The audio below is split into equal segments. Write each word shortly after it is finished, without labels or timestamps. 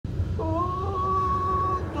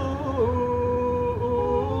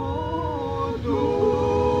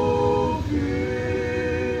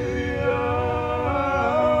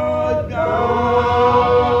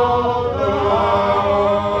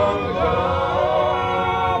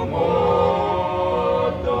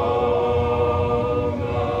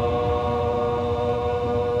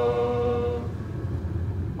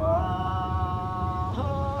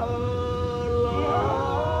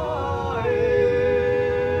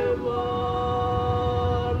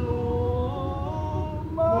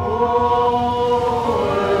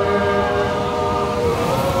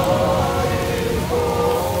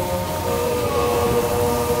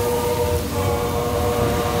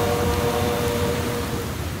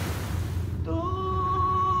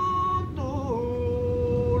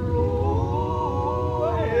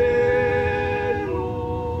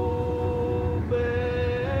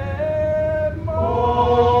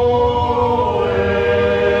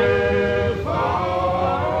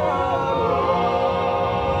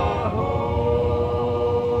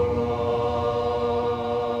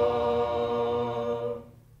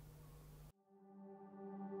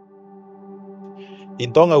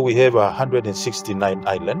In Tonga, we have 169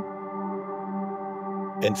 islands,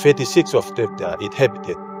 and 36 of them are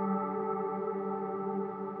inhabited.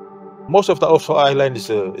 Most of the offshore islands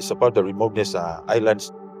is about the remoteness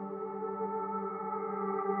islands.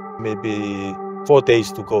 Maybe 4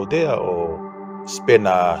 days to go there, or spend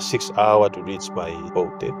 6 hours to reach by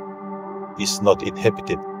boat there. It's not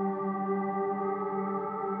inhabited.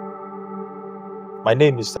 My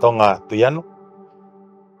name is Tonga Tuyano.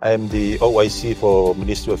 I am the OIC for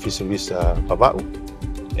Ministry of Fisheries Vava'u,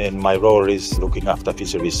 and my role is looking after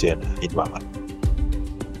fisheries in Vava'u.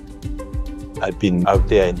 I've been out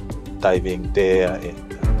there and diving there, and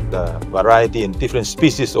the variety and different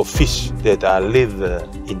species of fish that live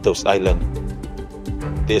in those islands.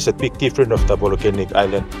 There's a big difference of the volcanic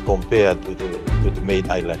island compared to the main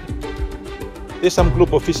island. There's some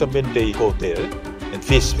group of fishermen, they go there and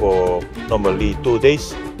fish for normally 2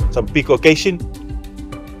 days, some big occasion.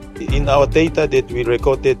 In our data that we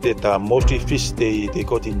recorded that mostly fish they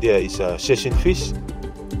got in there is session fish,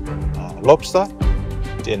 lobster,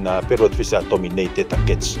 and parrot fish are dominated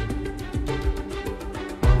catch.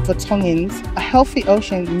 For Tongans, a healthy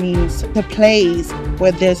ocean means the place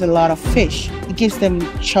where there's a lot of fish. It gives them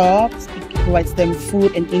jobs, it provides them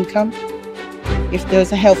food and income. If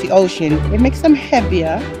there's a healthy ocean, it makes them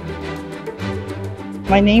happier.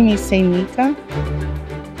 My name is Sainika.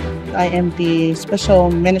 I am the Special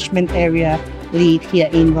Management Area Lead here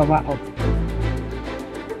in Vava'u.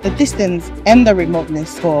 The distance and the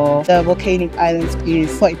remoteness for the volcanic islands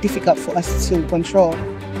is quite difficult for us to control.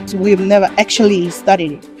 So we've never actually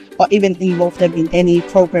studied it or even involved them in any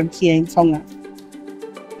program here in Tonga.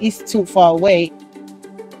 It's too far away.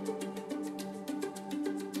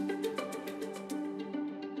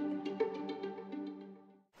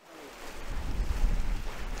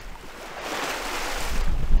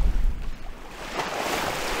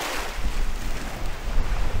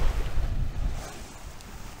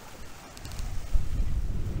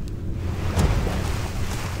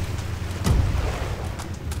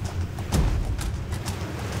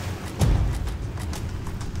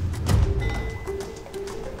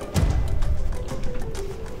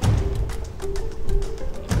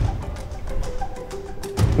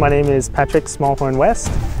 My name is Pattrick Smallhorn West.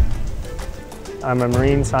 I'm a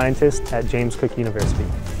marine scientist at James Cook University.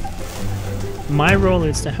 My role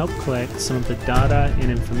is to help collect some of the data and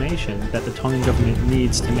information that the Tongan government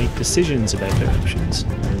needs to make decisions about their oceans.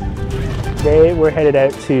 Today we're headed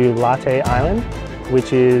out to Latte Island,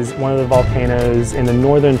 which is one of the volcanoes in the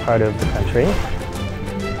northern part of the country.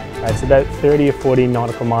 It's about 30 or 40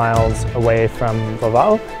 nautical miles away from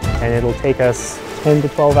Vava'u, and it'll take us 10 to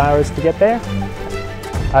 12 hours to get there.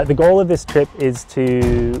 The goal of this trip is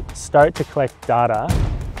to start to collect data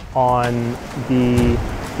on the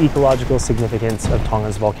ecological significance of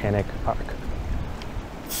Tonga's volcanic arc.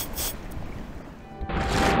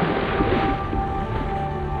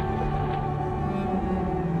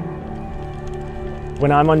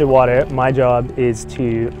 When I'm underwater, my job is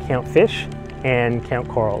to count fish and count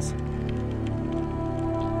corals.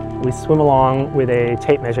 We swim along with a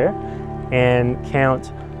tape measure and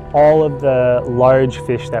count all of the large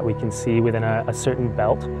fish that we can see within a certain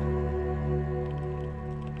belt.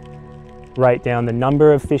 Write down the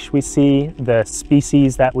number of fish we see, the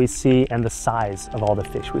species that we see, and the size of all the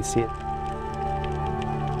fish we see.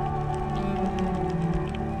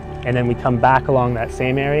 And then we come back along that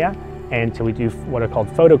same area until we do what are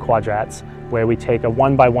called photo quadrats, where we take a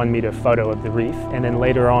 1 by 1 meter photo of the reef, and then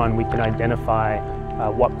later on we can identify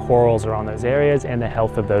what corals are on those areas and the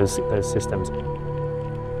health of those systems.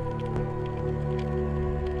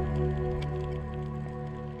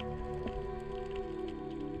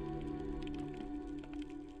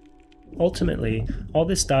 Ultimately, all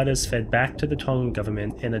this data is fed back to the Tongan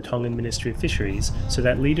government and the Tongan Ministry of Fisheries so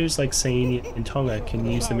that leaders like Seini and Tonga can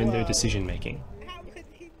use them in their decision making.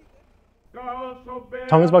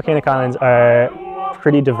 Tonga's volcanic islands are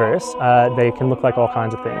pretty diverse. They can look like all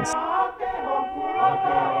kinds of things.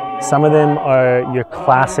 Some of them are your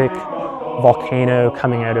classic volcano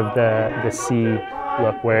coming out of the sea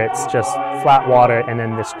look, where it's just flat water and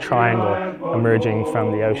then this triangle emerging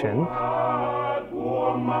from the ocean.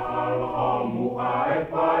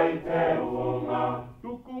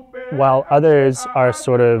 While others are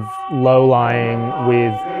sort of low-lying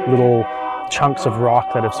with little chunks of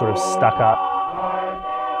rock that have sort of stuck up.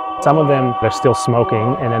 Some of them are still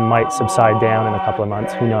smoking and then might subside down in a couple of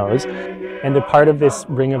months, who knows. And they're part of this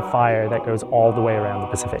ring of fire that goes all the way around the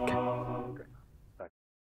Pacific.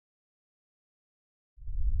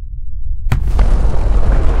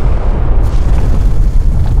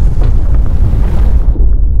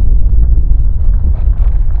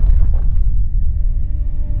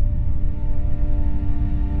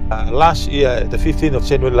 Last year, the 15th of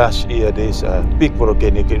January last year, there's a big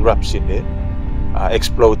volcanic eruption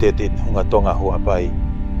exploded in Tonga, Hawaii.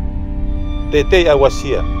 The day I was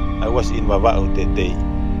here, I was in Wava'u that day.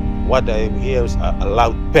 What I hear is a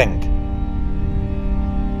loud bang.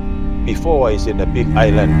 Before I was in a big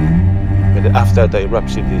island, but after the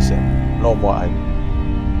eruption is no more island.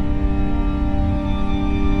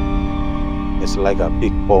 It's like a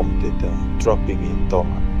big bomb that dropping in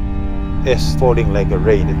Tonga. It's falling like a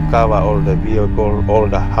rain. It covered all the vehicle, all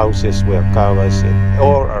the houses were covered, and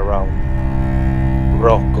all around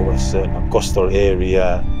rock was a coastal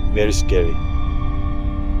area. Very scary.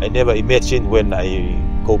 I never imagined when I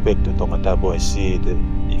go back to Tonga, I see the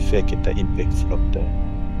effect and the impact from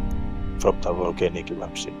the volcanic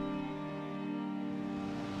eruption.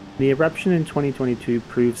 The eruption in 2022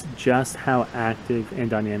 proves just how active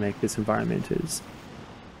and dynamic this environment is.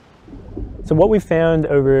 So what we've found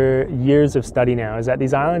over years of study now is that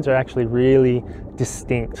these islands are actually really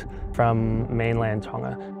distinct from mainland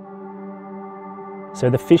Tonga. So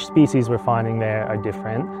the fish species we're finding there are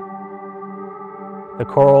different. The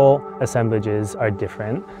coral assemblages are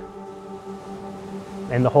different.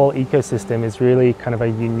 And the whole ecosystem is really kind of a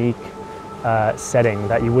unique setting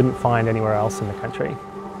that you wouldn't find anywhere else in the country.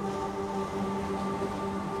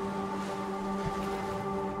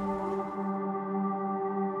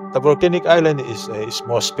 The volcanic island is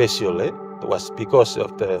more special. It was because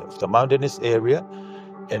of the mountainous area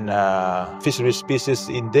and fisheries species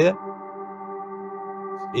in there.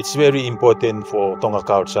 It's very important for Tonga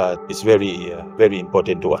culture. It's very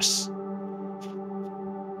important to us.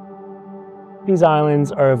 These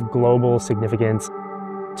islands are of global significance.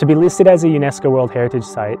 To be listed as a UNESCO World Heritage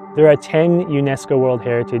Site, there are 10 UNESCO World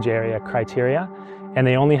Heritage Area criteria, and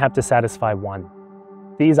they only have to satisfy one.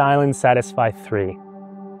 These islands satisfy 3.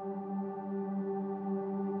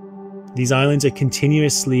 These islands are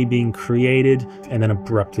continuously being created and then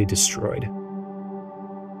abruptly destroyed.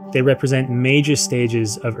 They represent major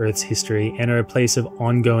stages of Earth's history and are a place of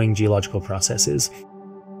ongoing geological processes.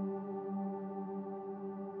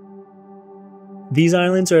 These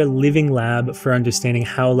islands are a living lab for understanding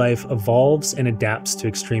how life evolves and adapts to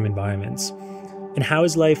extreme environments. And how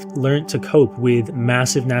has life learned to cope with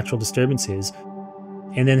massive natural disturbances?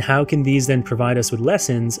 And then how can these then provide us with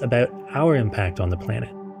lessons about our impact on the planet?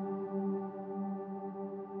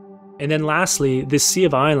 And then lastly, this Sea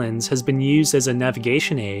of Islands has been used as a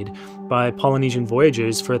navigation aid by Polynesian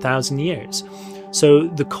voyagers for 1,000 years. So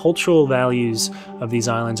the cultural values of these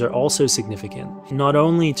islands are also significant, not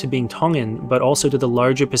only to being Tongan, but also to the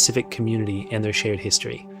larger Pacific community and their shared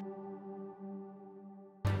history.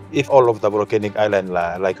 If all of the volcanic islands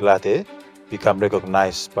like Late become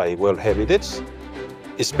recognized by World Heritage,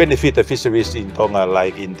 it's benefit the fisheries in Tonga,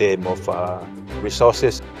 like in terms of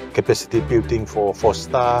resources, capacity building for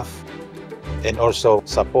staff, and also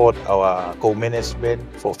support our co-management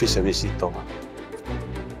for fisheries in Tonga.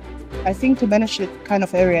 I think to manage that kind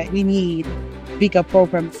of area, we need bigger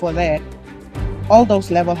program for that. All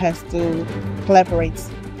those levels has to collaborate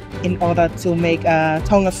in order to make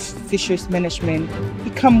Tonga fisheries management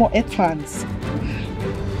become more advanced.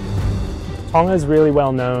 Tonga is really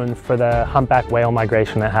well known for the humpback whale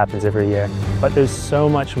migration that happens every year, but there's so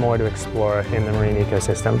much more to explore in the marine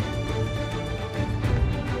ecosystem.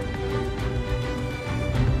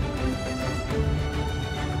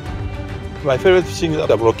 My favorite thing is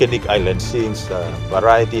the volcanic island, seeing the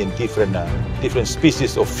variety and different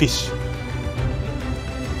species of fish.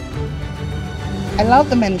 I love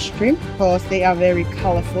the managed shrimp because they are very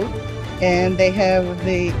colorful and they have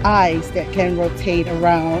the eyes that can rotate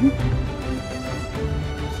around.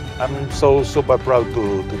 I'm so super proud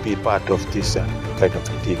to be part of this kind of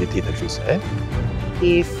activity that is.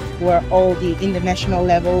 If we're all the international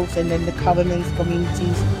levels and then the governments,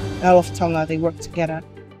 communities, all of Tonga, they work together,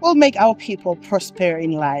 we'll make our people prosper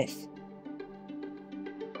in life.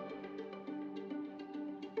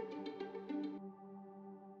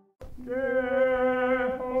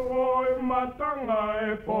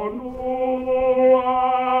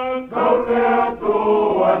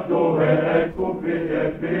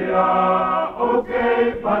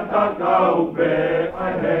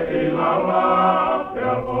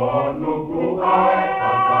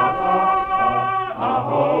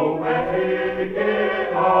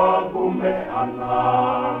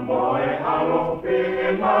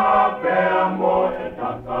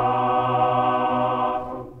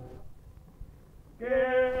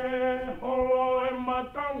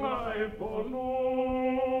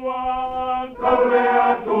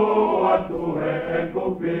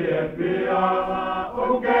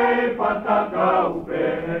 Pataka upe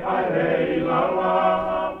ai hei la la,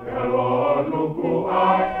 ke lo nuku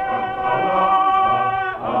ai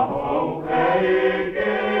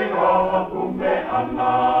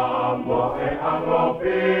Mama.